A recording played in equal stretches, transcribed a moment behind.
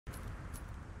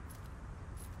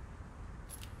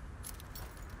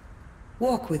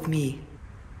Walk with me.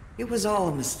 It was all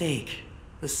a mistake.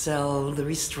 The cell, the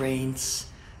restraints,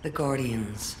 the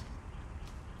guardians.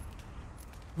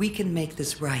 We can make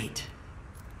this right.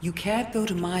 You can't go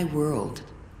to my world,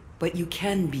 but you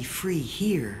can be free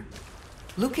here.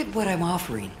 Look at what I'm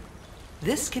offering.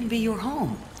 This can be your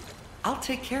home. I'll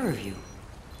take care of you.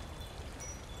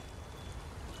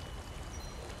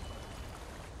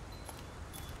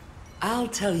 I'll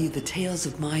tell you the tales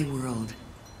of my world.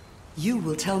 You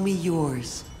will tell me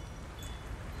yours.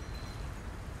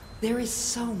 There is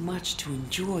so much to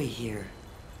enjoy here.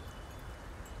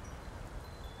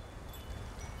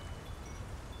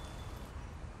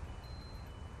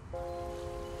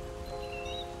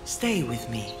 Stay with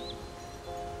me.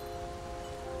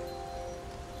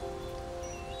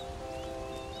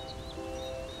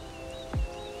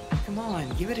 Come on,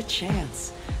 give it a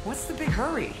chance. What's the big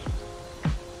hurry?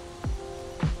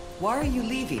 Why are you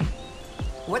leaving?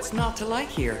 What's not to like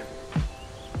here?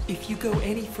 If you go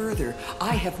any further,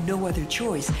 I have no other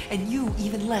choice, and you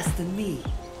even less than me.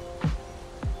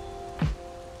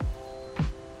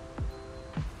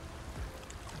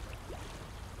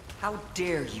 How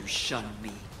dare you shun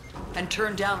me, and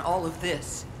turn down all of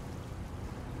this?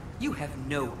 You have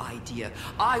no idea.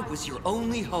 I was your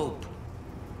only hope.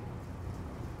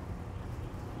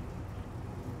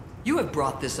 You have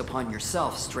brought this upon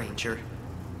yourself, stranger.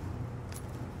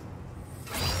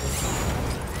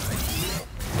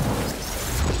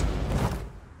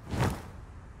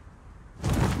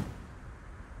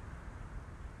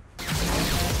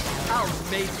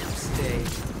 I'll make you stay.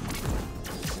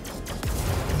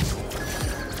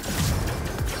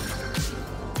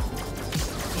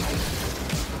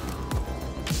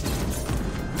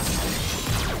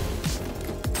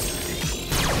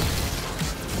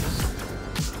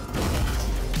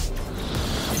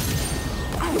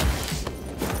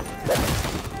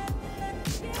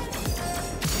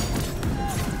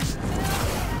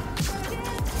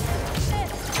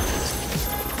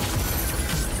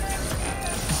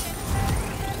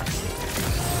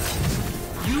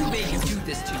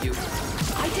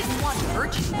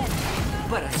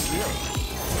 But I will.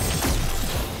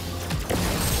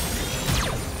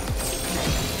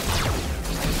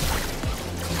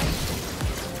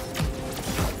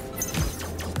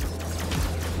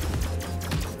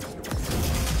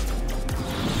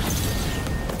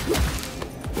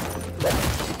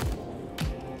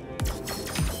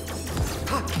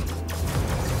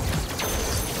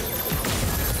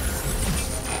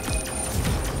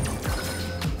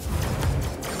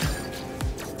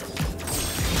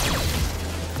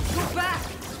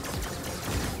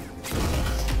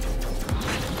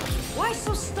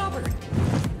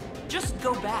 Just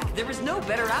go back. There is no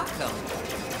better outcome.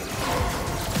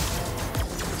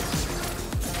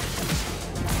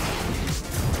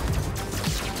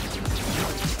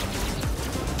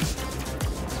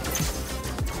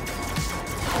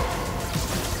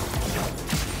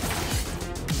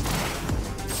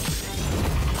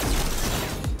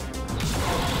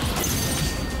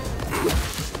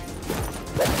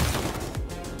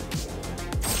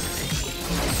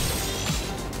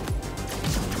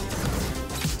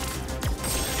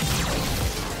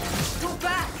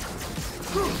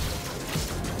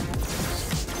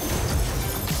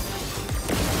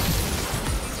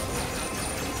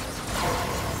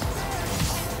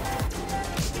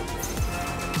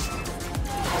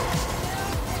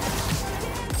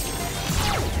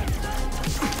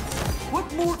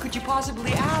 What more could you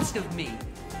possibly ask of me?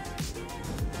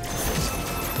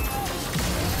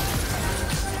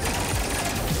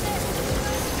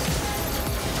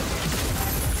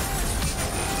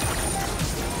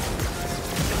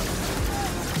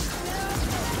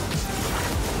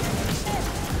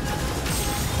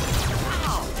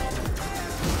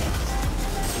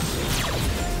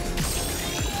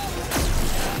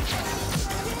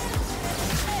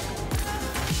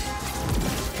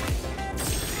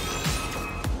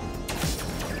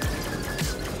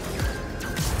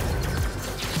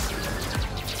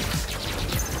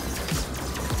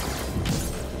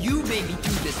 You made me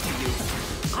do this to you.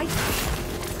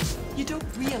 You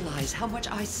don't realize how much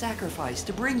I sacrificed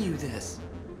to bring you this.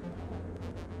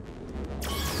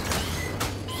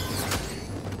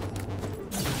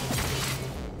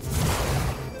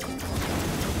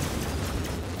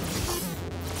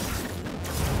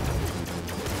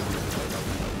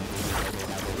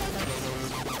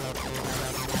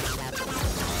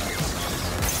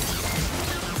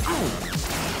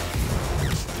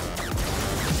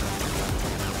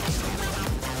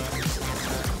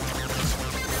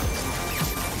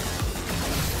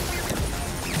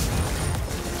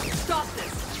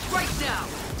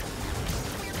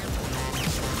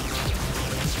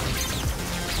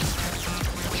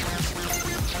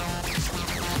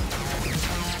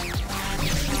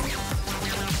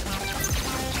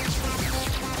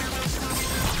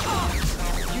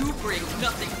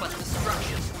 nothing but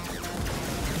destruction.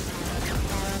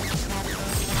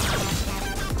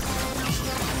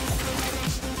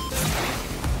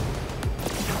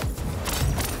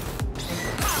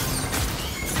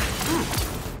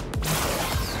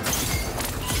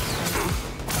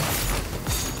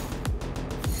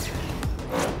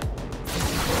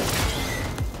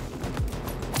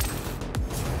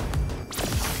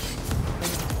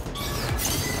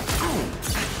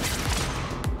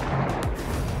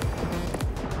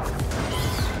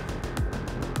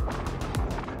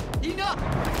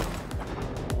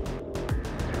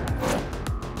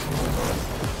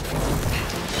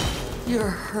 You're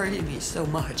hurting me so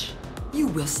much. You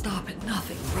will stop at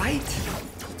nothing, right?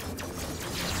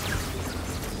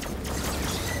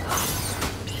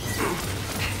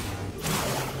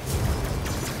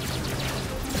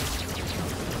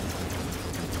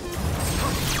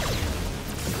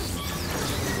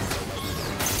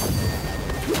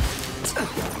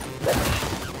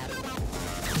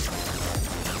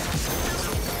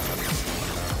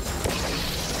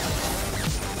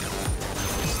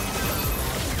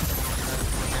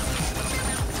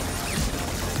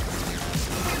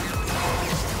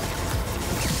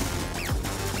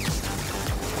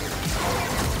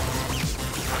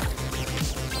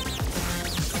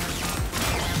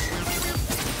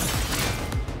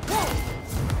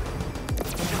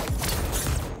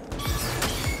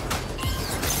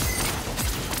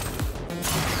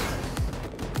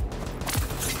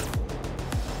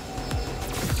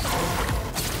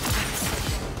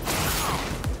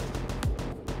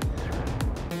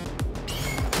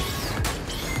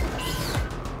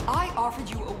 Offered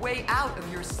you a way out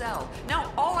of your cell.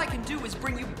 Now all I can do is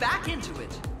bring you back into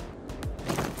it.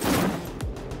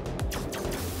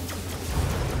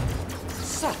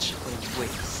 Such a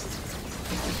waste.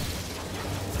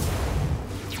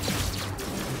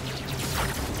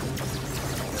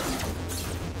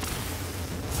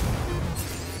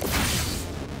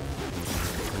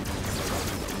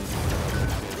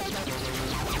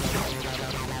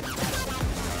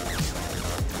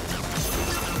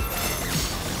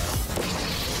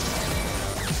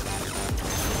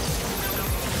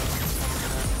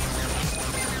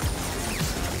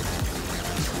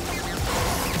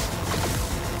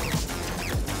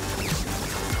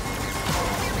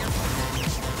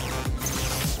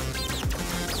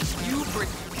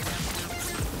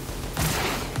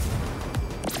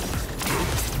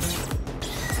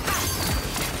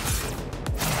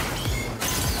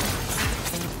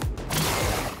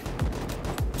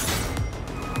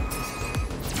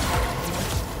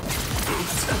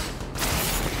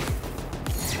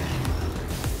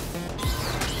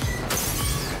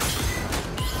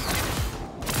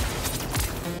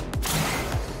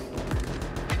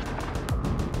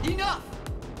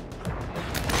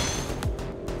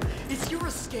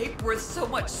 Worth so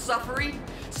much suffering?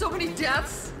 So many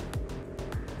deaths?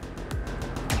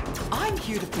 I'm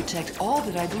here to protect all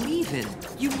that I believe in.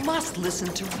 You must listen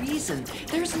to reason.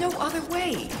 There's no other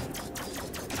way.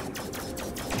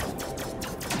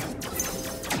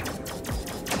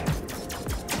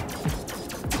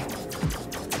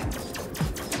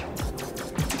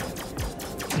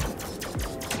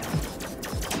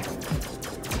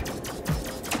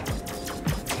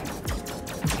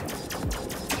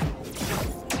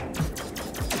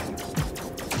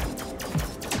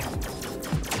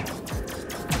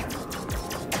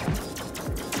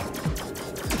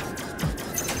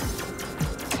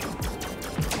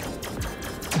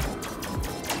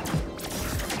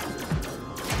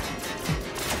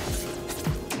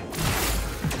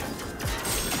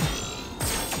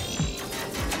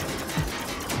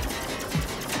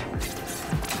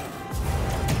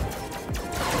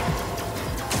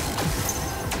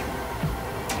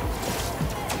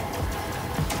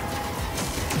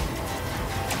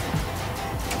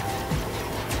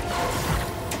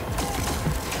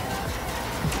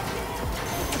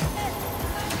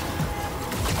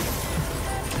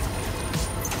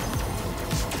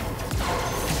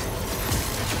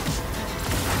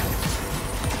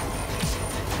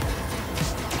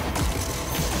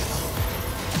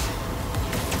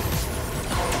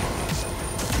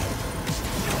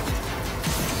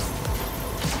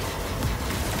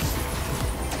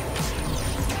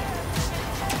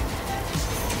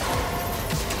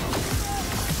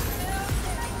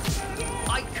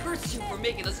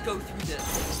 Making us go through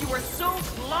this. You are so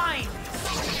blind.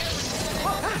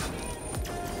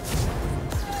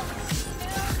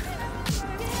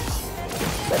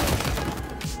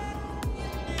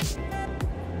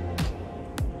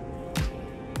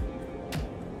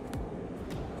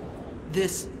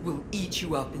 This will eat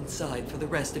you up inside for the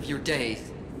rest of your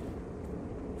days.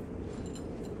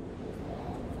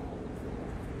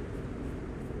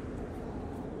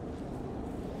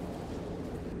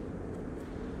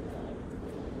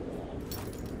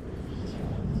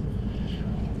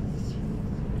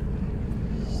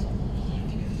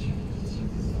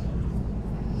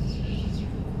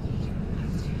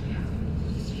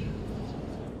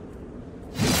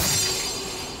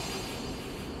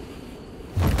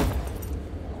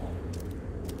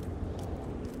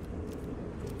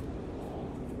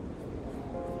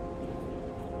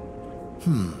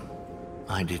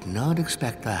 I did not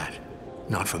expect that.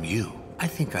 Not from you. I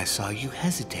think I saw you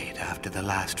hesitate after the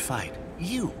last fight.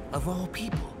 You, of all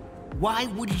people. Why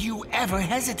would you ever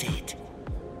hesitate?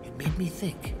 It made me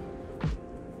think.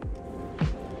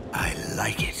 I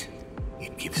like it.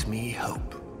 It gives me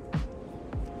hope.